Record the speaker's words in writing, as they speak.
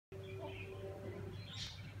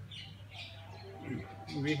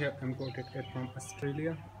We have imported it from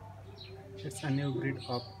Australia. It's a new breed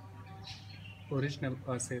of original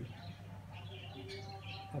Assel.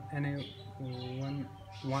 If anyone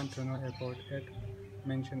want to know about it,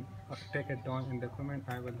 mention take it down in the comment.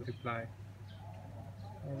 I will reply.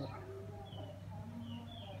 Uh,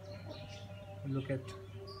 Look at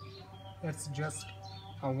it's just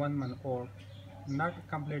a 1 month old, not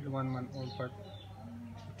complete 1 month old, but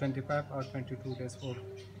 25 or 22 days old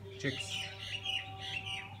chicks.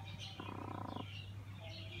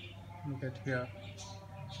 Look at here.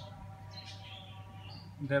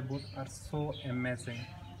 They both are so amazing.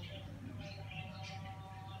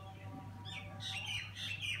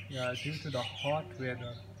 Yeah, due to the hot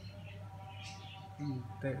weather,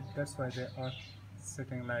 that's why they are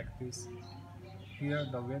sitting like this. Here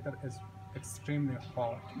the weather is extremely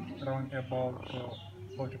hot, around about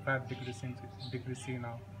 45 degrees C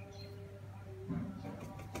now.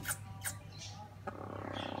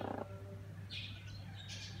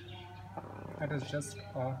 It is just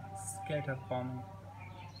a scatter farming,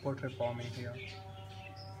 poultry farming here.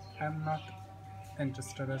 I'm not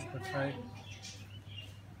interested as but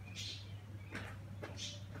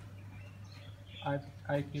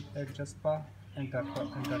I keep it just for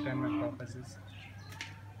entertainment purposes.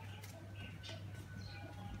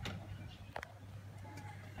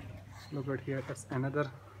 Look at here, it's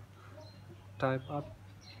another type of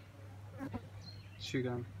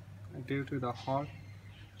chicken. Due to the hot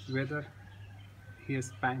weather, he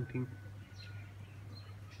is panting.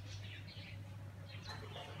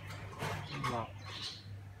 Wow.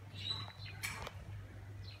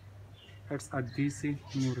 It's a Desi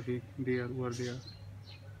Murgha there over there.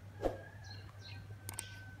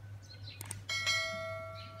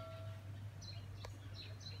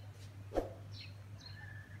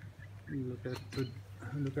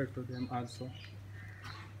 Look at to them also.